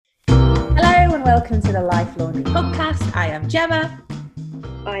and welcome to the Life Laundry podcast. I am Gemma.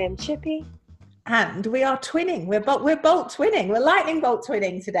 I am Chippy. And we are twinning. We're bolt twinning. We're lightning bolt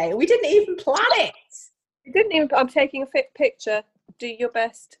twinning today. We didn't even plan it. You didn't even. I'm taking a picture. Do your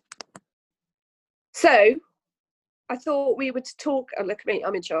best. So, I thought we would talk. Oh, look at me.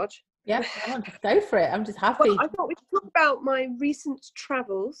 I'm in charge. Yeah, come on, just go for it. I'm just happy. Well, I thought we'd talk about my recent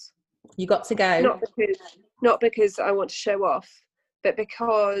travels. You got to go. Not because I want to show off, but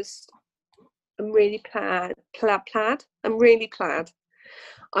because I'm really plaid. I'm really glad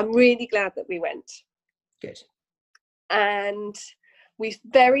that we went. Good. And we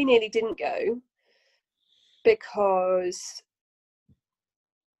very nearly didn't go because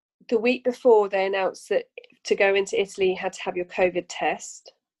the week before they announced that to go into Italy you had to have your COVID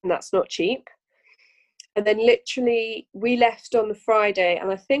test, and that's not cheap. And then literally we left on the Friday,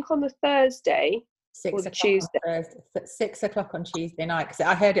 and I think on the Thursday or the Tuesday. 6 o'clock on Tuesday night, because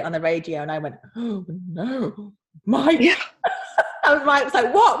I heard it on the radio and I went, oh no, Mike. Yeah. I was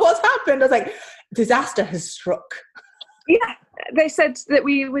like, what's happened? I was like, disaster has struck. Yeah, they said that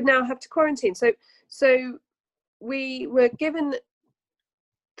we would now have to quarantine. So we were given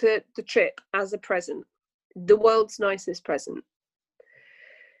the trip as a present, the world's nicest present.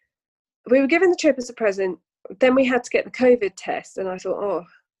 We were given the trip as a present. Then we had to get the COVID test, and I thought,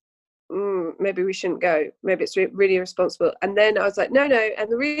 maybe we shouldn't go. Maybe it's really irresponsible. And then I was like, no. And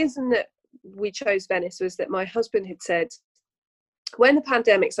the reason that we chose Venice was that my husband had said, when the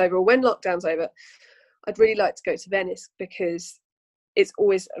pandemic's over or when lockdown's over, I'd really like to go to Venice because it's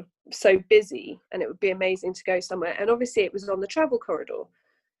always so busy and it would be amazing to go somewhere. And obviously it was on the travel corridor.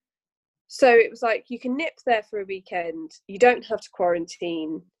 So it was like, you can nip there for a weekend. You don't have to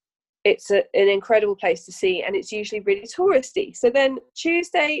quarantine. It's an incredible place to see, and it's usually really touristy. So then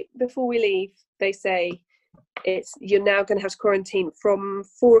Tuesday before we leave, they say you're now going to have to quarantine from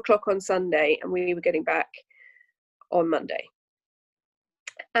 4 o'clock on Sunday, and we were getting back on Monday.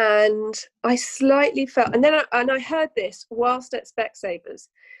 And I slightly felt, and I heard this whilst at Specsavers.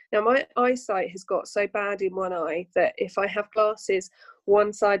 Now my eyesight has got so bad in one eye that if I have glasses,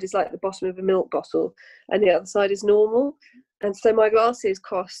 one side is like the bottom of a milk bottle and the other side is normal. And so my glasses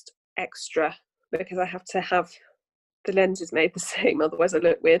cost extra because I have to have the lenses made the same, otherwise I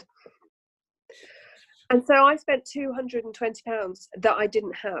look weird. And so I spent £220 that I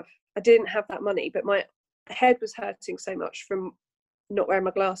didn't have. I didn't have that money, but my head was hurting so much from not wearing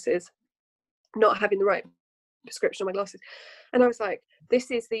my glasses, not having the right prescription on my glasses. And I was like, this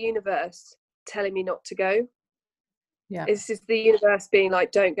is the universe telling me not to go. Yeah. This is the universe being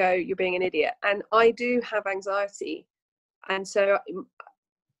like, don't go, you're being an idiot. And I do have anxiety. And so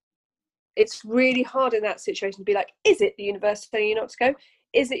it's really hard in that situation to be like, is it the universe telling you not to go?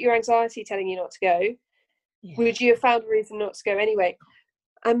 Is it your anxiety telling you not to go? Yeah. Would you have found a reason not to go anyway?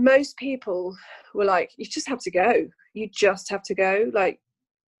 And most people were like, you just have to go. You just have to go. Like,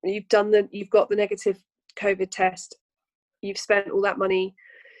 you've got the negative COVID test. You've spent all that money.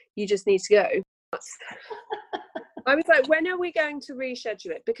 You just need to go. I was like, when are we going to reschedule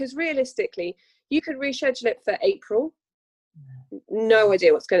it? Because realistically, you could reschedule it for April. No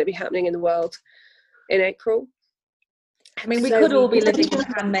idea what's going to be happening in the world in April. I mean, we could all be living in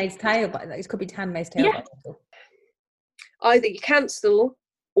Handmaid's Tale, but it could be Handmaid's Tale. Yeah. Either you cancel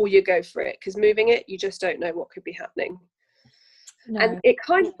or you go for it, because moving it, you just don't know what could be happening. No. And it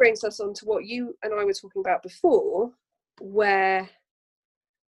kind of brings us on to what you and I were talking about before, where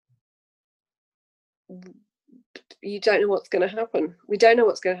you don't know what's going to happen. We don't know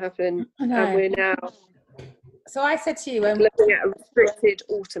what's going to happen, and we're now. So I said to you, looking at a restricted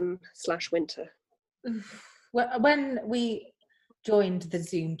autumn/winter. When we joined the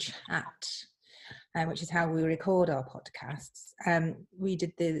Zoom chat, which is how we record our podcasts, we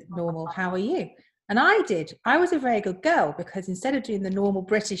did the normal, how are you? And I was a very good girl, because instead of doing the normal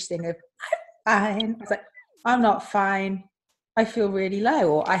British thing of, I'm fine, I was like, I'm not fine. I feel really low,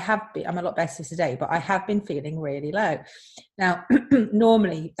 or I'm a lot better today, but I have been feeling really low. Now,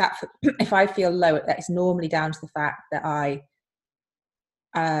 normally if I feel low, that is normally down to the fact that I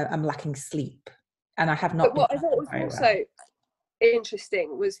am lacking sleep, and I have not. But what I thought was also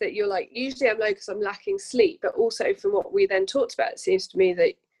interesting was that you're like, usually I'm low because I'm lacking sleep, but also from what we then talked about, it seems to me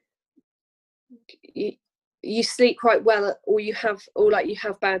that you sleep quite well, or you have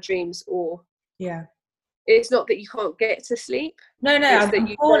bad dreams, or yeah. It's not that you can't get to sleep. No, it's that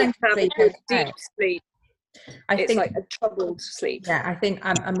you don't have a good deep sleep. It's think, like a troubled sleep. Yeah, I think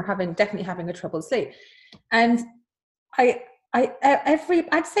I'm definitely having a troubled sleep, and I'd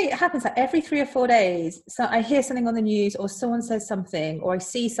say it happens like every 3 or 4 days. So I hear something on the news, or someone says something, or I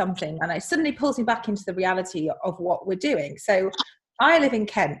see something, and it suddenly pulls me back into the reality of what we're doing. So I live in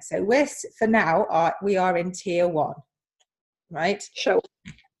Kent, so for now we are in tier 1, right? Sure.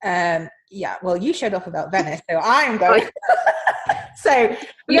 Yeah, well, you showed off about Venice, so I'm going. So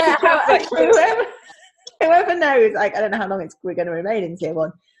yeah, whoever knows, like, I don't know how long we're going to remain in tier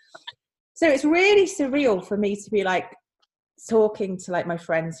 1. So it's really surreal for me to be like talking to like my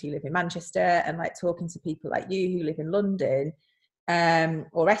friends who live in Manchester, and like talking to people like you who live in London,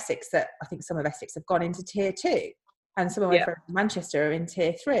 or Essex, that I think some of Essex have gone into tier 2, and some of my friends in Manchester are in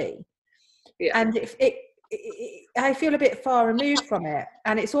tier 3. Yeah. And I feel a bit far removed from it,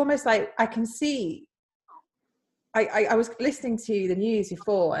 and it's almost like I can see. I was listening to the news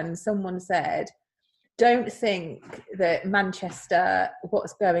before, and someone said, "Don't think that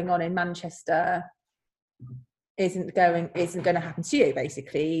what's going on in Manchester, isn't going to happen to you.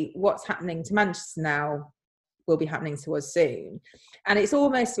 Basically, what's happening to Manchester now will be happening to us soon." And it's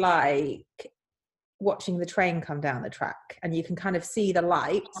almost like watching the train come down the track, and you can kind of see the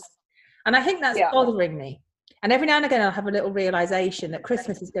lights. And I think that's bothering me. And every now and again, I'll have a little realization that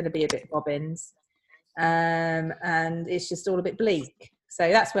Christmas is going to be a bit bobbins, and it's just all a bit bleak. So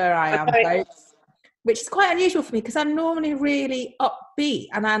that's where I am, folks, which is quite unusual for me, because I'm normally really upbeat.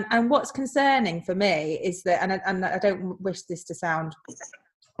 And what's concerning for me is that, and I don't wish this to come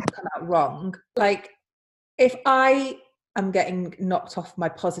out wrong, like, if I am getting knocked off my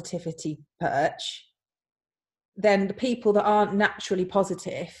positivity perch, then the people that aren't naturally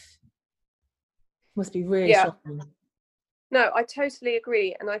positive must be really suffering. No, I totally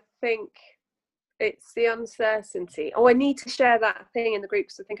agree. And I think it's the uncertainty. I need to share that thing in the group,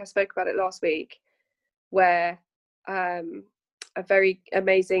 because I think I spoke about it last week, where a very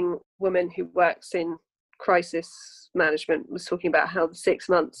amazing woman who works in crisis management was talking about how the 6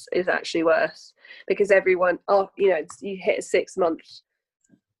 months is actually worse, because everyone, you hit a 6 month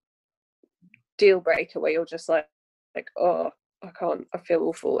deal breaker where you're just like, oh, I can't, I feel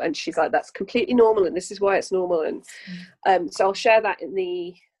awful. And she's like, that's completely normal, and this is why it's normal. And so I'll share that in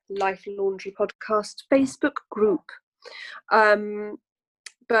the Life Laundry podcast Facebook group.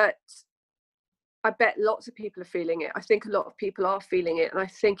 But I bet lots of people are feeling it. I think a lot of people are feeling it, and I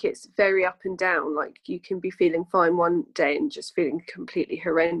think it's very up and down. Like, you can be feeling fine one day and just feeling completely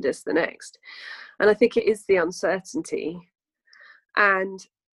horrendous the next. And I think it is the uncertainty. And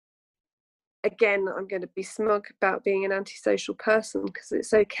again, I'm going to be smug about being an antisocial person, because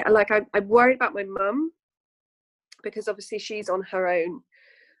it's okay. Like, I'm worried about my mum, because obviously she's on her own.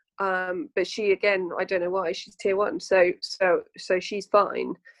 But she, again, I don't know why, she's tier 1, so she's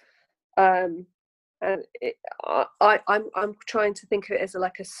fine. And I'm trying to think of it as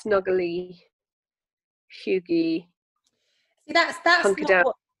like a snuggly Hughie. See, that's not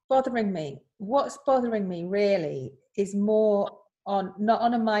what's bothering me. What's bothering me really is more not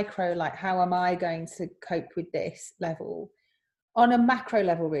on a micro, like, how am I going to cope with this level, on a macro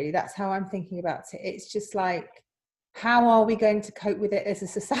level, really. That's how I'm thinking about it. It's just like, how are we going to cope with it as a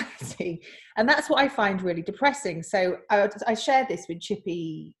society? And that's what I find really depressing. So I shared this with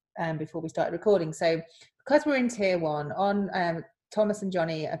Chippy before we started recording. So because we're in tier 1, Thomas and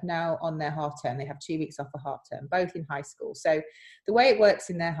Johnny are now on their half term. They have 2 weeks off for half term, both in high school. So the way it works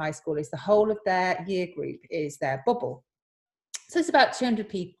in their high school is the whole of their year group is their bubble. So it's about 200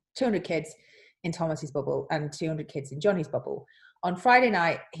 kids in Thomas's bubble and 200 kids in Johnny's bubble. On Friday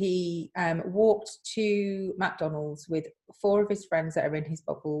night, he walked to McDonald's with 4 of his friends that are in his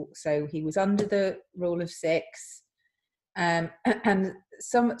bubble. So he was under the rule of 6. And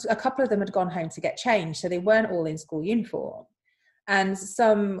a couple of them had gone home to get changed, so they weren't all in school uniform. And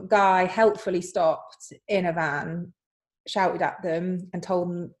some guy helpfully stopped in a van, shouted at them and told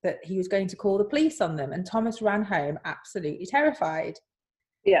them that he was going to call the police on them. And Thomas ran home absolutely terrified.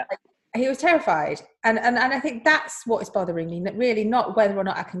 Yeah. He was terrified. And I think that's what is bothering me, really, not whether or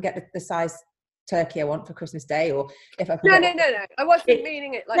not I can get the size turkey I want for Christmas Day, or if I can no, I wasn't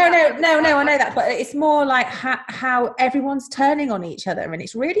meaning it like no, that. No, I know that, but it's more like how everyone's turning on each other, and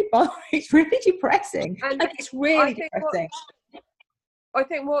it's really it's really depressing. And like, it's really depressing. I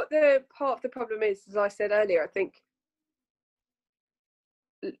think what the part of the problem is, as I said earlier, I think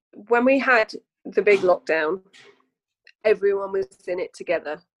when we had the big lockdown, everyone was in it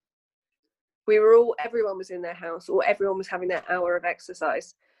together. Everyone was in their house, or everyone was having their hour of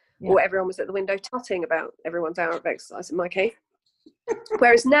exercise, or everyone was at the window tutting about everyone's hour of exercise, in my case.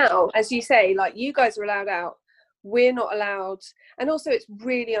 Whereas now, as you say, like, you guys are allowed out, we're not allowed. And also, it's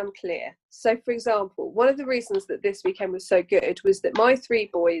really unclear. So, for example, one of the reasons that this weekend was so good was that my 3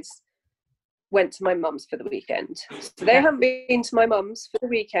 boys went to my mum's for the weekend. So they haven't been to my mum's for the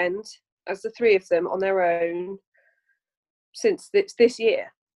weekend, as the 3 of them, on their own, since this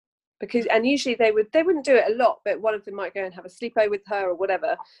year. because, and usually they wouldn't do it a lot, but one of them might go and have a sleepover with her or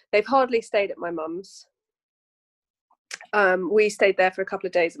whatever. They've hardly stayed at my mum's. We stayed there for a couple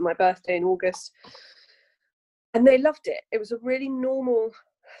of days on my birthday in August, and they loved it. It was a really normal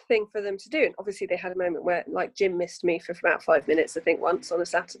thing for them to do. And obviously they had a moment where like Jim missed me for about 5 minutes, I think, once on a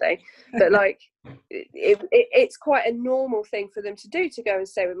Saturday, but like it's quite a normal thing for them to do, to go and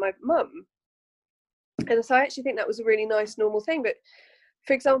stay with my mum. And so I actually think that was a really nice normal thing. But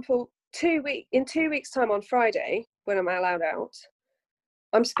for example, in 2 weeks time on Friday, when I'm allowed out,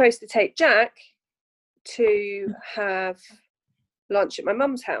 I'm supposed to take Jack to have lunch at my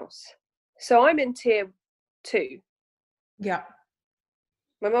mum's house. So I'm in tier 2. Yeah.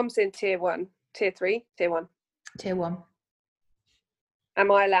 My mum's in tier 1, tier 3, tier 1. Tier 1.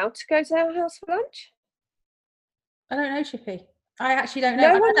 Am I allowed to go to her house for lunch? I don't know, Chippy. I actually don't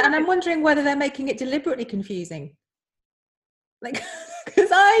know. And I'm wondering whether they're making it deliberately confusing. Like, because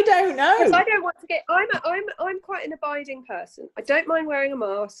I don't know. Because I don't want to get. I'm quite an abiding person. I don't mind wearing a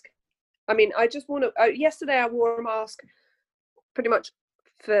mask. I mean, I just want to. Yesterday, I wore a mask pretty much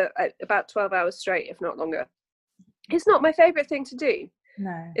for about 12 hours straight, if not longer. It's not my favourite thing to do.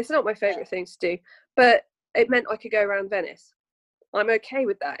 No, it's not my favourite thing to do. But it meant I could go around Venice. I'm okay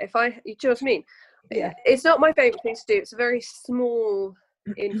with that. Do you know what I mean? Yeah. It's not my favourite thing to do. It's a very small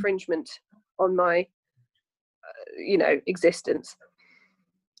infringement on my, existence.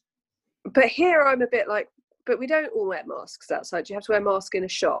 But here I'm a bit like, but we don't all wear masks outside. You have to wear a mask in a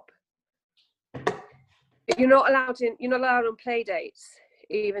shop. You're not allowed on play dates,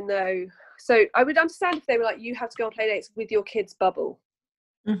 even though. So I would understand if they were like, you have to go on play dates with your kids' bubble.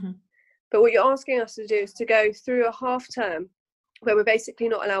 Mm-hmm. But what you're asking us to do is to go through a half term where we're basically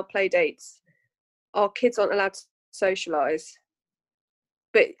not allowed play dates. Our kids aren't allowed to socialise,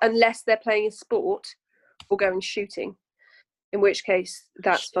 but unless they're playing a sport or going shooting, in which case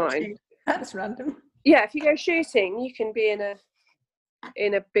that's fine. That's random. Yeah, if you go shooting, you can be in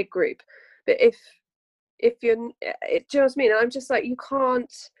a big group. But if you're, do you know what I mean? I'm just like, you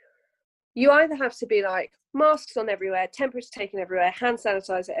can't. You either have to be like masks on everywhere, temperature taken everywhere, hand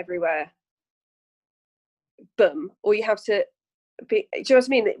sanitizer everywhere, boom, or you have to be. Do you know what I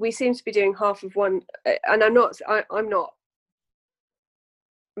mean? We seem to be doing half of one, and I'm not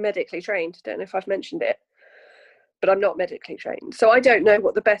medically trained. Don't know if I've mentioned it, but I'm not medically trained, so I don't know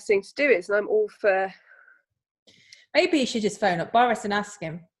what the best thing to do is. And I'm all for. Maybe you should just phone up Boris and ask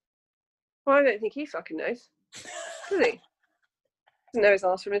him. Well, I don't think he fucking knows. Does he? Doesn't know his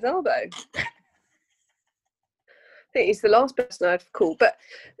ass from his elbow. I think he's the last person I'd call. But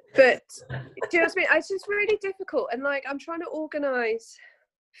do you know what I mean? It's just really difficult. And like, I'm trying to organise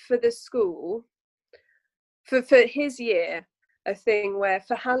for the school, for his year, a thing where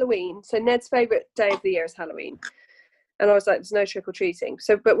for Halloween, so Ned's favourite day of the year is Halloween. And I was like, there's no trick-or-treating.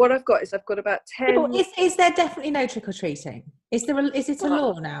 So, but what I've got is I've got about 10... Is there definitely no trick-or-treating? Is it a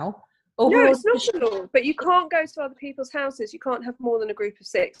law now? No, it's not a law, but you can't go to other people's houses. You can't have more than a group of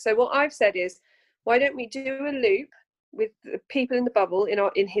 6. So what I've said is, why don't we do a loop with the people in the bubble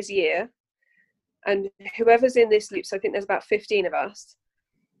in his year, and whoever's in this loop, so I think there's about 15 of us,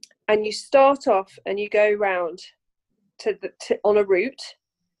 and you start off and you go round on a route,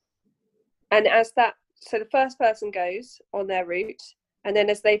 and so the first person goes on their route, and then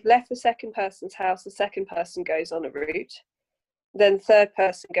as they've left the second person's house, the second person goes on a route, then the third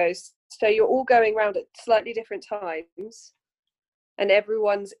person goes. So you're all going around at slightly different times, and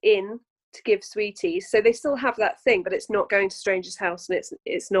everyone's in to give sweeties. So they still have that thing, but it's not going to strangers' house, and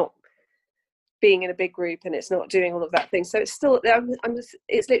it's not being in a big group, and it's not doing all of that thing. So it's still,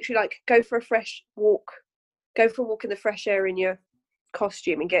 it's literally like go for a walk in the fresh air in your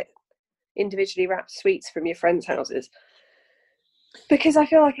costume and get individually wrapped sweets from your friends' houses. Because I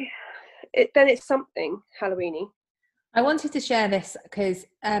feel like then it's something Halloweeny. I wanted to share this because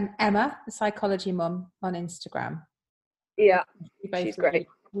Emma, the psychology mum on Instagram. Yeah, she's great.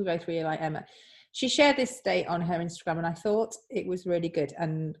 We both really like Emma. She shared this state on her Instagram, and I thought it was really good,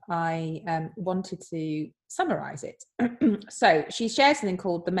 and I wanted to summarise it. So she shared something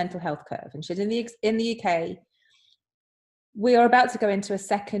called the mental health curve, and she said in the UK, we are about to go into a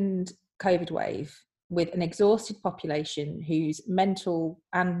second COVID wave with an exhausted population whose mental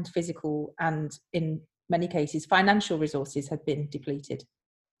and physical and in many cases financial resources have been depleted.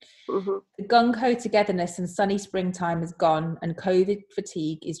 Mm-hmm. The gung-ho togetherness and sunny springtime is gone, and COVID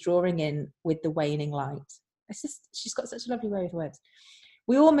fatigue is drawing in with the waning light. She's got such a lovely way with words.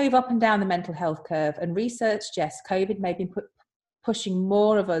 We all move up and down the mental health curve, and research suggests COVID may be pushing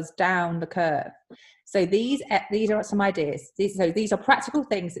more of us down the curve. So these are some ideas. These are practical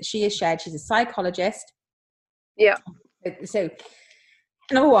things that she has shared. She's a psychologist. Yeah. So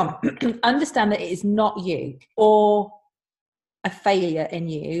number one, understand that it is not you or a failure in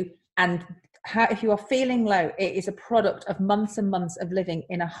you. And if you are feeling low, it is a product of months and months of living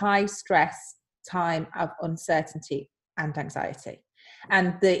in a high stress time of uncertainty and anxiety.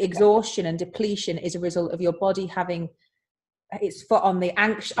 And the exhaustion and depletion is a result of your body having its foot on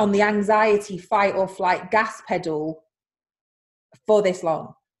the anxiety fight or flight gas pedal for this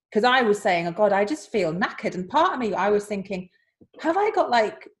long. Because I was saying, oh God, I just feel knackered. And part of me, I was thinking, have I got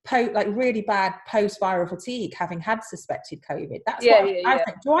like really bad post-viral fatigue having had suspected COVID? That's what I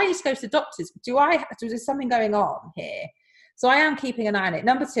think. Do I need to go to the doctors? Is something going on here? So I am keeping an eye on it.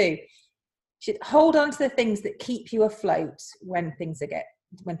 Number two, should hold on to the things that keep you afloat when things get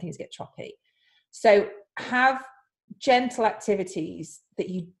choppy. So have gentle activities that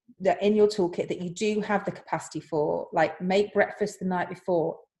in your toolkit that you do have the capacity for, like make breakfast the night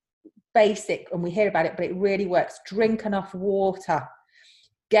before. Basic, and we hear about it, but it really works. Drink enough water,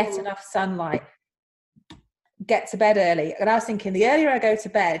 get enough sunlight, get to bed early. And I was thinking, the earlier I go to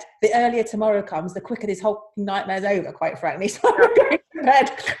bed, the earlier tomorrow comes, the quicker this whole nightmare's over, quite frankly. So I'm going to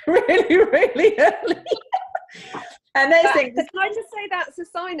bed really, really early. And then can I just say that's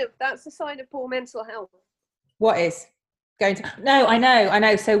a sign of poor mental health. What is going to? No, I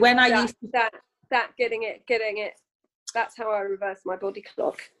know. So when I used to getting it, that's how I reverse my body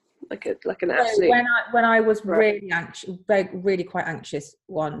clock. Like an absolute. When I was really anxious, really quite anxious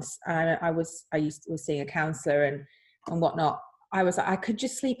once, I was seeing a counsellor and whatnot. I was like, I could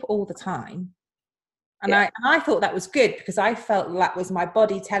just sleep all the time, and I thought that was good because I felt that was my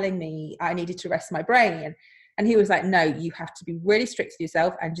body telling me I needed to rest my brain. And he was like, no, you have to be really strict with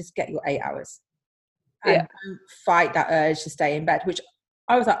yourself and just get your 8 hours, and don't fight that urge to stay in bed. Which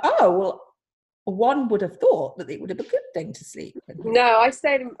I was like, oh well. One would have thought that it would have been a good thing to sleep. No, I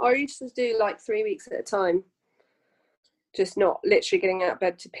used to do like 3 weeks at a time, just not literally getting out of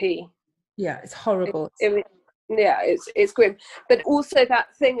bed to pee. Yeah, it's horrible. It's grim. But also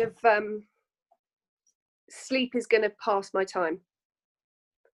that thing of sleep is going to pass my time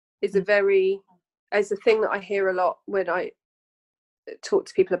is a thing that I hear a lot when I talk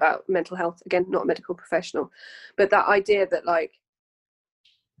to people about mental health. Again, not a medical professional, but that idea that like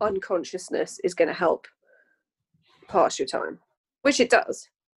unconsciousness is going to help pass your time, which it does,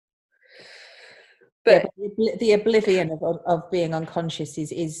 but the oblivion of being unconscious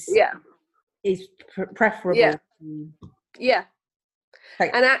is preferable.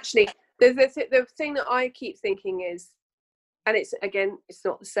 And actually the thing that I keep thinking is, and it's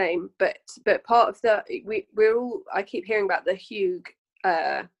not the same, but part of I keep hearing about the Hygge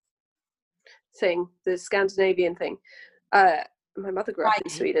thing, the Scandinavian thing. My mother grew up in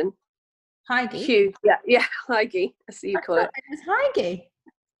Sweden. Hygge? Hygge, yeah, Hygge, as you call it. It was Hygge.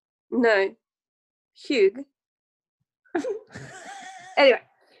 No, Hygge. Anyway,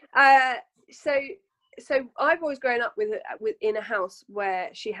 so I've always grown up with in a house where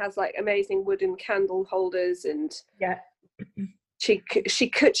she has like amazing wooden candle holders, and she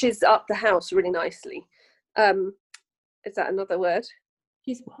kutches up the house really nicely. Is that another word?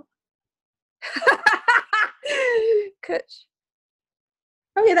 She's what? Kutch.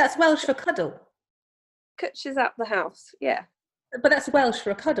 Oh yeah, that's Welsh for cuddle. Kutches up the house, yeah. But that's Welsh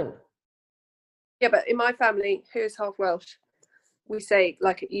for a cuddle. Yeah, but in my family, who's half Welsh, we say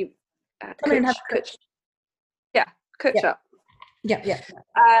like you. Come in and have kutch. Yeah, kutch up. Yeah.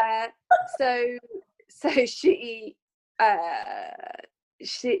 So she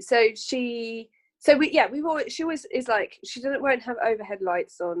always is like, won't have overhead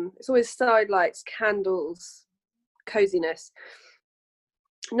lights on. It's always side lights, candles, coziness.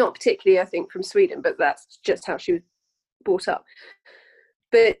 Not particularly, I think, from Sweden, but that's just how she was brought up.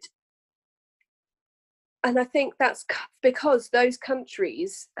 And I think that's because those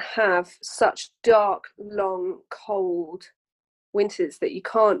countries have such dark, long, cold winters that you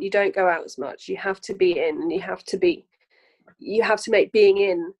don't go out as much. You have to be in, and you have to make being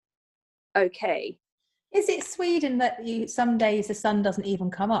in okay. Is it Sweden that some days the sun doesn't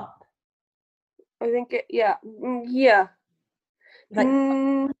even come up? I think yeah. Like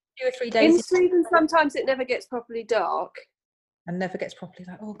 2 or 3 days in Sweden, sometimes it never gets properly dark. And never gets properly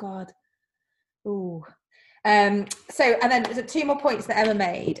like, oh God. Ooh. And then there's 2 more points that Emma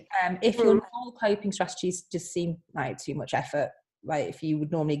made. If your normal coping strategies just seem like too much effort, like if you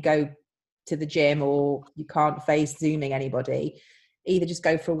would normally go to the gym or you can't face Zooming anybody, either just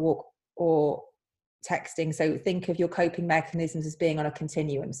go for a walk or texting. So think of your coping mechanisms as being on a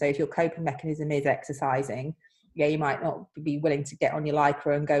continuum. So if your coping mechanism is exercising, you might not be willing to get on your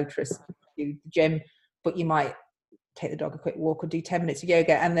Lycra and go to the gym, but you might take the dog a quick walk or do 10 minutes of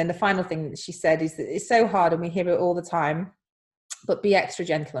yoga. And then the final thing that she said is that it's so hard, and we hear it all the time, but be extra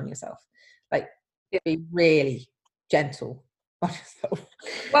gentle on yourself. Like, Yeah. be really gentle on yourself.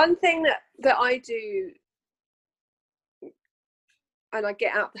 One thing that I do, and I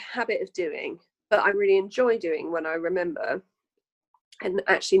get out the habit of doing, but I really enjoy doing when I remember, and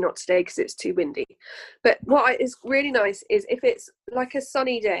actually not today because it's too windy, but is really nice is if it's like a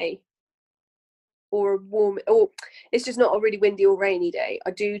sunny day or a warm, or it's just not a really windy or rainy day,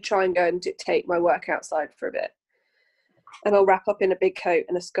 I do try and go and take my work outside for a bit, and I'll wrap up in a big coat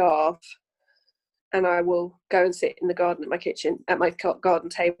and a scarf, and I will go and sit in the garden at my kitchen, at my garden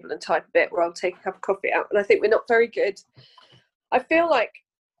table, and type a bit, or I'll take a cup of coffee out. And I think we're not very good. I feel like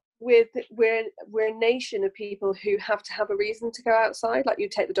we're a nation of people who have to have a reason to go outside. Like, you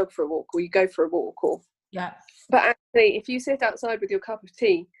take the dog for a walk, or you go for a walk, or Yeah. But actually, if you sit outside with your cup of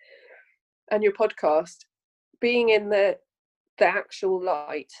tea and your podcast, being in the actual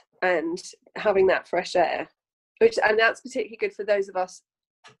light and having that fresh air, and that's particularly good for those of us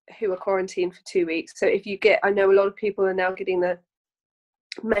who are quarantined for 2 weeks. So if you I know a lot of people are now getting the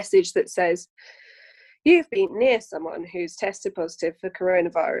message that says you've been near someone who's tested positive for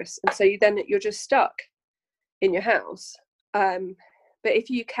coronavirus, and so you're just stuck in your house. But if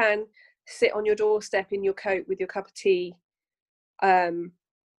you can sit on your doorstep in your coat with your cup of tea, and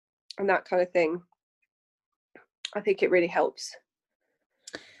that kind of thing, I think it really helps.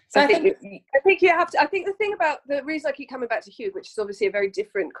 So I think you have to. I think the thing about the reason I keep coming back to Hugh, which is obviously a very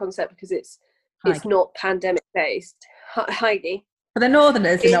different concept because it's not pandemic based. Heidi. For the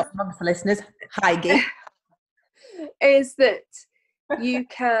Northerners, and not amongst the listeners, Heidi. Is that you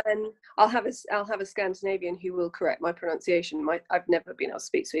can? I'll have a Scandinavian who will correct my pronunciation. I've never been able to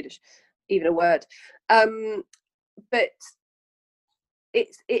speak Swedish, even a word. But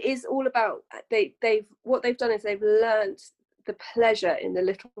it is all about what they've done is they've learned the pleasure in the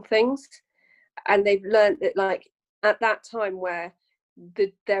little things, and they've learned that, like, at that time where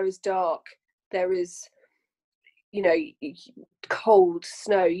there is dark, there is, cold,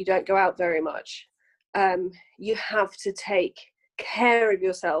 snow, you don't go out very much, you have to take care of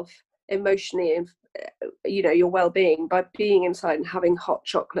yourself emotionally and your well-being by being inside and having hot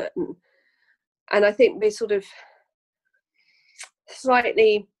chocolate, and I think we sort of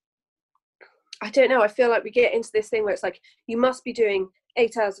slightly, I don't know, I feel like we get into this thing where it's like you must be doing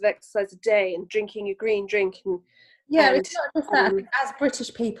 8 hours of exercise a day and drinking your green drink, and it's not just that. I think as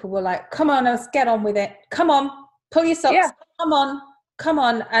British people, we're like, come on, let's get on with it, come on, pull your socks, come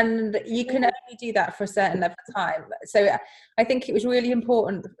on, and you can only do that for a certain level of time. So I think it was really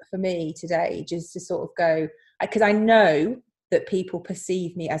important for me today just to sort of go, because I know that people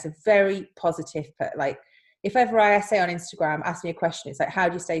perceive me as a very positive, like, if ever I say on Instagram, ask me a question, it's like, how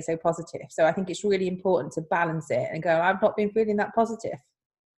do you stay so positive? So I think it's really important to balance it and go, I've not been feeling that positive,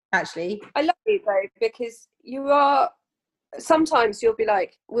 actually. I love you though, because you are, sometimes you'll be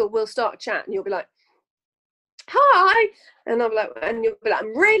like, we'll start a chat and you'll be like, hi, and I'm like, and you'll be like,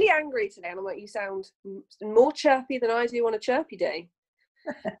 I'm really angry today, and I'm like, you sound more chirpy than I do on a chirpy day.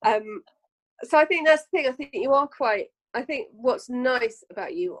 So I think that's the thing. I think you are quite, I think what's nice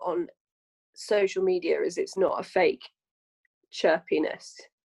about you on social media is it's not a fake chirpiness.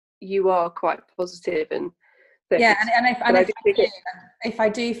 You are quite positive, and if I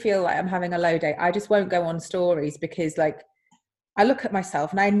do feel like I'm having a low day, I just won't go on stories, because, like, I look at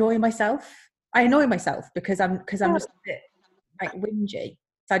myself and I annoy myself because I'm just a bit, like, whingy.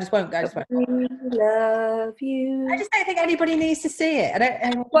 So I just won't go. Love you. I just don't think anybody needs to see it.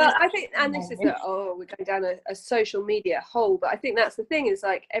 I think, and this is we're going down a social media hole, but I think that's the thing, is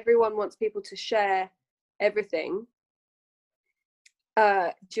like everyone wants people to share everything.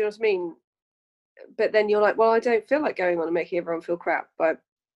 Do you know what I mean? But then you're like, well, I don't feel like going on and making everyone feel crap by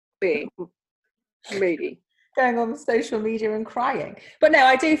being moody. Going on social media and crying. But no,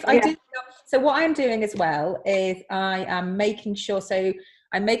 I do. So what I'm doing as well is I am making sure. So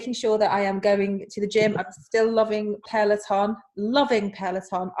I'm making sure that I am going to the gym. I'm still loving Peloton.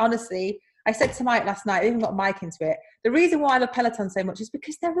 Honestly, I said to Mike last night, I even got Mike into it. The reason why I love Peloton so much is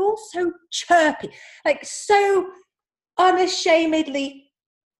because they're all so chirpy, like so unashamedly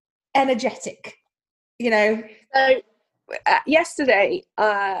energetic, So yesterday,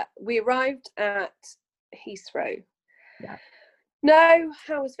 we arrived at Heathrow. Yeah. No,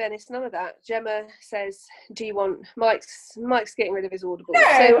 how was Venice? None of that. Gemma says, do you want Mike's getting rid of his Audible. No,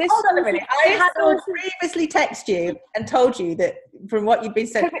 so hold on a minute. I had previously texted you and told you that from what you'd been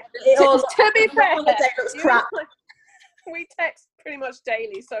saying, to be fair, looks crap. We text pretty much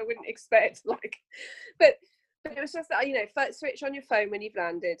daily, so I wouldn't expect but it was just that, switch on your phone when you've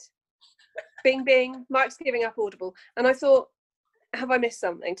landed. Bing bing, Mike's giving up Audible. And I thought, have I missed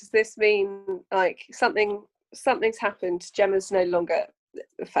something? Does this mean like something something's happened. Gemma's no longer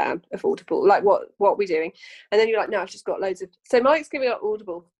a fan of Audible. Like, what are we doing? And then you're like, no, I've just got loads of. So Mike's giving up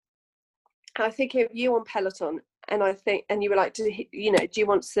Audible. And I think of you on Peloton, and you were like, do you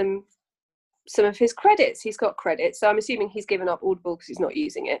want some of his credits? He's got credits, so I'm assuming he's given up Audible because he's not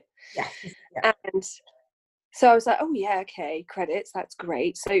using it. Yeah. And so I was like, oh yeah, okay, credits, that's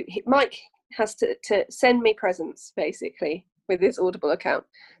great. So Mike has to send me presents basically with his Audible account.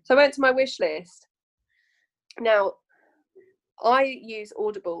 So I went to my wish list. Now, I use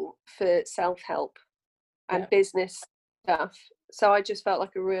Audible for self-help and business stuff, so I just felt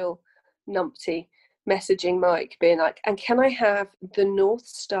like a real numpty messaging Mike, being like, and can I have the North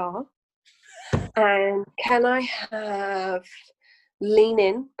Star, and can I have Lean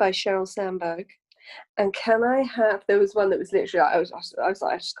In by Sheryl Sandberg, and can I have, there was one that was literally like, I was like,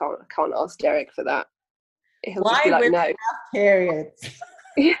 I just can't ask Derek for that. He'll just be like, no. Periods.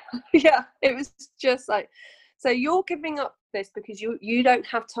 Yeah, it was just like, so you're giving up this because you don't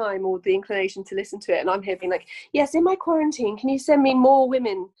have time or the inclination to listen to it, and I'm here being like, yes, in my quarantine, can you send me more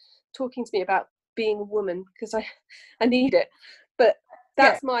women talking to me about being a woman, because I need it. But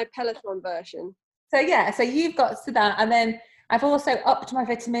that's my Peloton version. So you've got to that, and then I've also upped my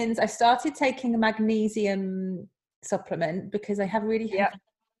vitamins. I started taking a magnesium supplement because I have really heavy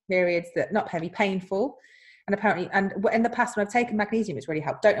periods that not heavy, painful, and apparently, and in the past when I've taken magnesium, it's really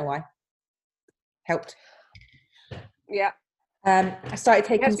helped. Don't know why. Helped. Yeah. I started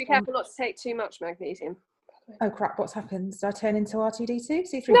taking. You have to be careful not to take too much magnesium. Oh crap! What's happened? Did I turn into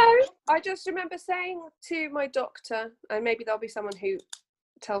R2D2? C3? No, I just remember saying to my doctor, and maybe there'll be someone who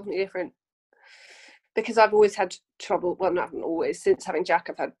tells me different, because I've always had trouble. Well, not always. Since having Jack,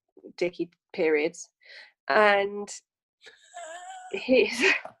 I've had dicky periods, and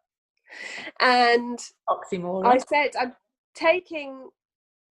oxymoron. I said I'm taking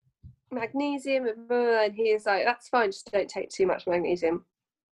magnesium, and he's like, that's fine, just don't take too much magnesium.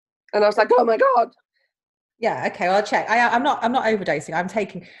 And I was like, oh my god. Yeah, okay, I'll check. I'm not overdosing. I'm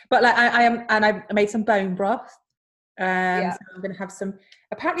taking, but like I am, and I made some bone broth. So I'm going to have some.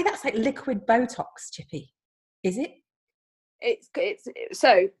 Apparently, that's like liquid Botox, Chippy. Is it? It's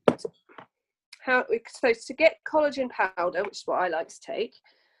so to get collagen powder, which is what I like to take.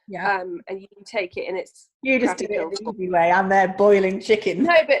 Yeah. And you can take it, and it's you just do it the easy way. I'm there boiling chicken.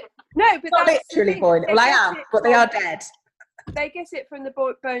 No, but not that's literally boiling. Well, I am, but they are dead. They get it from the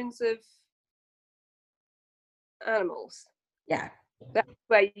bones of animals. Yeah. That's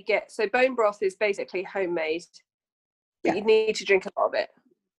where you get. So bone broth is basically homemade, but you need to drink a lot of it.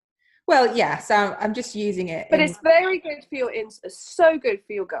 Well, yeah. So I'm just using it. But it's very good for your so good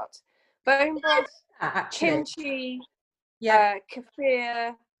for your gut. Bone broth, kimchi,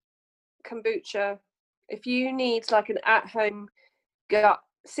 kefir, kombucha. If you need like an at-home gut,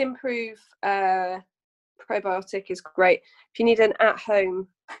 Simprove probiotic is great. If you need an at-home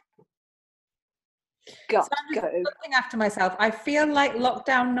gut, so I'm looking after myself. I feel like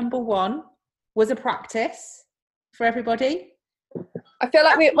lockdown number 1 was a practice for everybody. I feel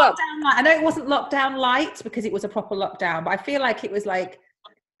like I know it wasn't lockdown light because it was a proper lockdown, but I feel like it was like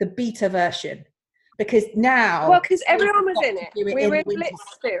the beta version, because now because everyone was in it. We were in blitz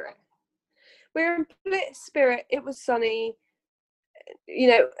spirit. It was sunny. You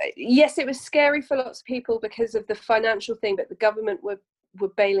know, yes, it was scary for lots of people because of the financial thing, but the government were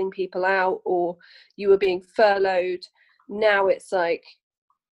bailing people out, or you were being furloughed. Now it's like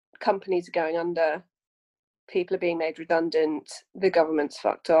companies are going under, people are being made redundant, the government's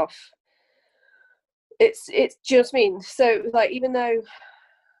fucked off. It's just mean. So like, even though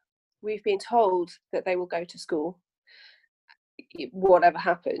we've been told that they will go to school, whatever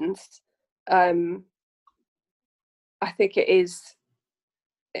happens, I think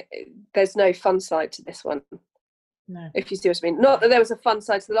there's no fun side to this one. No. If you see what I mean. Not that there was a fun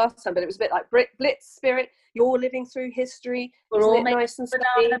side to the last time, but it was a bit like blitz spirit. You're living through history. We're all making nice and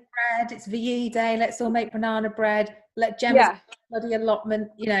banana bread. It's VE Day. Let's all make banana bread. Let Gemma's bloody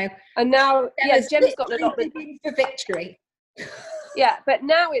allotment, you know. And now, Gemma's got an allotment for victory. Yeah, but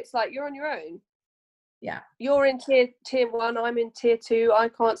now it's like you're on your own. Yeah. You're in tier 1. I'm in tier 2. I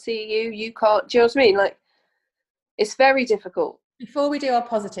can't see you. You can't. Do you know what I mean? Like, it's very difficult. Before we do our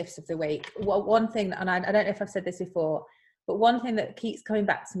positives of the week, one thing, and I don't know if I've said this before, but one thing that keeps coming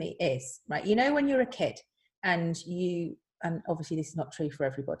back to me is, right, you know, when you're a kid and obviously this is not true for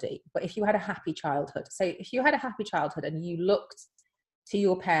everybody, but if you had a happy childhood, so if you had a happy childhood and you looked to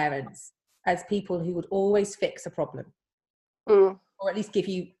your parents as people who would always fix a problem, or at least give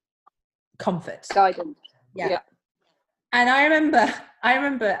you comfort. Guidance. Yeah. And I remember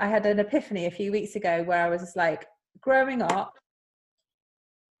I had an epiphany a few weeks ago where I was just like, growing up,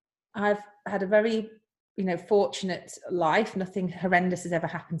 I've had a very fortunate life. Nothing horrendous has ever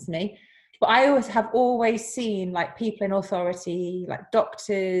happened to me. But I have always seen like people in authority, like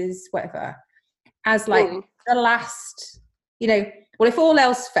doctors, whatever, as like the last, well, if all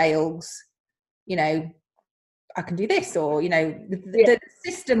else fails, I can do this, or, the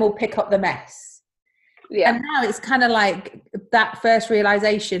system will pick up the mess. Yeah. And now it's kind of like that first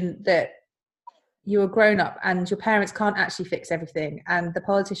realization that you're a grown up and your parents can't actually fix everything. And the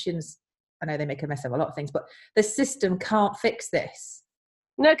politicians, I know they make a mess of a lot of things, but the system can't fix this.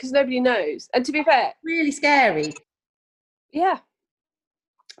 No, because nobody knows. And to be fair, really scary. Yeah.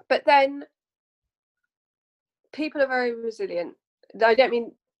 But then people are very resilient. I don't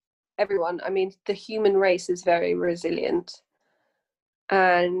mean everyone. I mean, the human race is very resilient.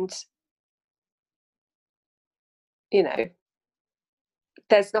 And,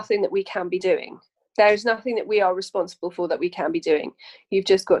 there's nothing that we can be doing. There's nothing that we are responsible for that we can be doing. You've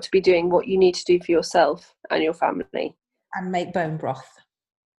just got to be doing what you need to do for yourself and your family. And make bone broth.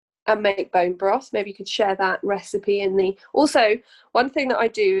 Maybe you could share that recipe in the... Also, one thing that I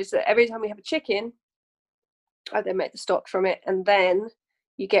do is that every time we have a chicken, I then make the stock from it, and then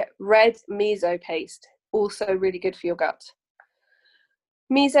you get red miso paste, also really good for your gut.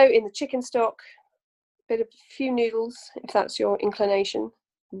 Miso in the chicken stock, a few noodles, if that's your inclination.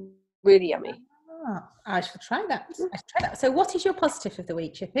 Really yummy. I shall try that. So what is your positive of the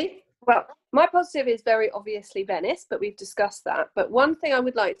week, Chippy? Well, my positive is very obviously Venice, but we've discussed that. But one thing I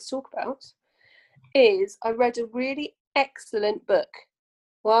would like to talk about is I read a really excellent book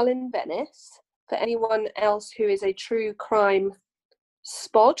while in Venice for anyone else who is a true crime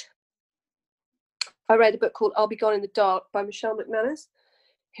spod. I read a book called I'll Be Gone in the Dark by Michelle McManus,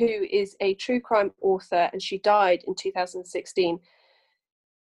 who is a true crime author, and she died in 2016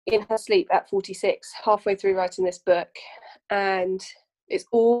 in her sleep at 46, halfway through writing this book. And it's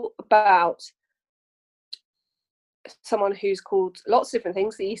all about someone who's called lots of different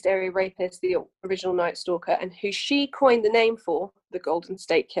things, the East Area Rapist, the original Night Stalker, and who she coined the name for, the Golden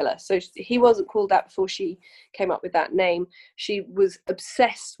State Killer. So he wasn't called that before she came up with that name. She was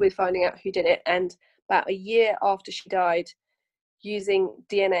obsessed with finding out who did it, and about a year after she died, using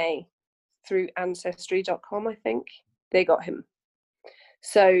DNA through Ancestry.com, I think, they got him.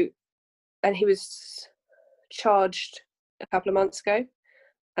 So, and he was charged a couple of months ago,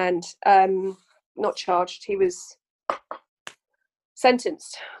 and not charged, he was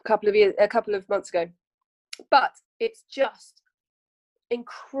sentenced a couple of months ago. But it's just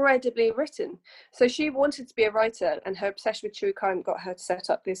incredibly written. So she wanted to be a writer, and her obsession with true crime got her to set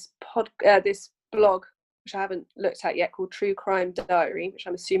up this blog, which I haven't looked at yet, called True Crime Diary, which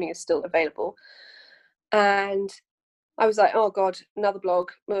I'm assuming is still available. And I was like, oh God, another blog.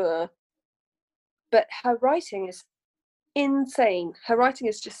 But her writing is insane. Her writing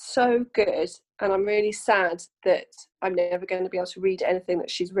is just so good, and I'm really sad that I'm never going to be able to read anything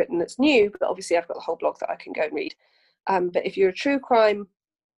that she's written that's new, but obviously I've got the whole blog that I can go and read. But if you're a true crime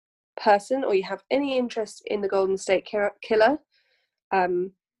person, or you have any interest in the Golden State Killer,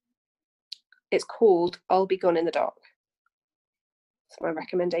 it's called I'll Be Gone in the Dark. It's my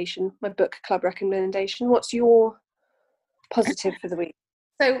recommendation, my book club recommendation. What's your positive for the week?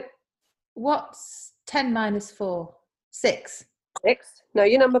 So what's 10 minus 4? 6. 6. No,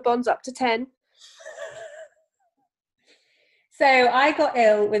 your number bonds up to 10. So I got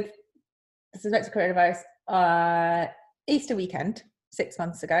ill with suspected coronavirus Easter weekend 6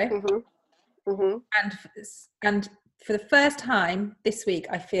 months ago. Mm-hmm. Mm-hmm. And for the first time this week,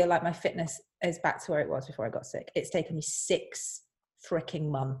 I feel like my fitness is back to where it was before I got sick. It's taken me 6 freaking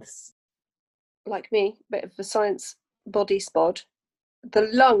months. Like me, bit of a science body spod. The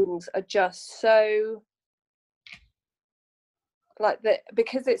lungs are just so like that,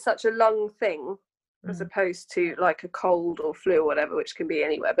 because it's such a lung thing, as opposed to like a cold or flu or whatever, which can be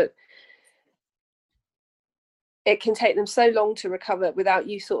anywhere, but it can take them so long to recover without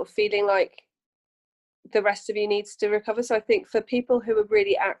you sort of feeling like the rest of you needs to recover. So I think for people who are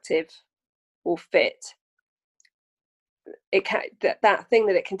really active or fit, it can that thing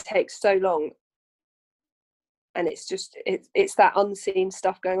that it can take so long, and it's just it's that unseen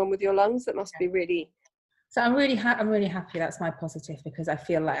stuff going on with your lungs that must be really. So I'm really happy. That's my positive, because I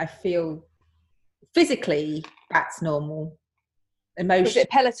feel physically that's normal. Emotionally. Was it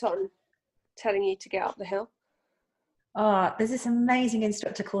Peloton telling you to get up the hill? Oh, there's this amazing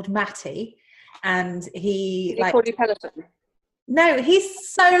instructor called Matty, and he called you Peloton. No, he's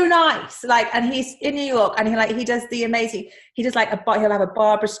so nice. And he's in New York, and he does the amazing. He does he'll have a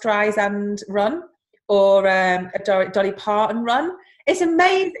Barbara Streisand run or a Dolly Parton run. It's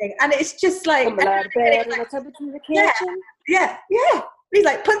amazing, and it's just like, yeah. He's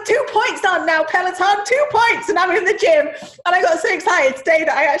like, put 2 points on now, Peloton, 2 points. And I'm in the gym. And I got so excited today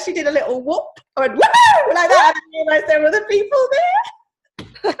that I actually did a little whoop. I went, woohoo! Like that. And I realised there were other people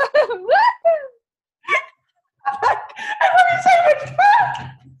there. I'm having so much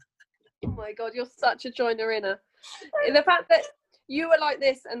fun. Oh my God, you're such a joiner inner. The fact that you were like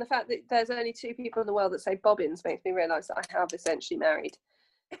this and the fact that there's only 2 people in the world that say bobbins makes me realise that I have essentially married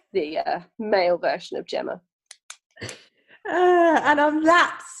the male version of Gemma. And on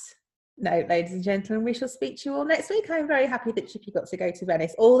that note, ladies and gentlemen, we shall speak to you all next week. I'm very happy that Chippy got to go to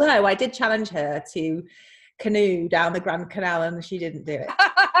Venice, although I did challenge her to canoe down the Grand Canal and she didn't do it.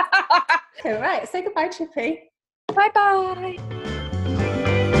 Okay, right, say goodbye, Chippy. Bye-bye.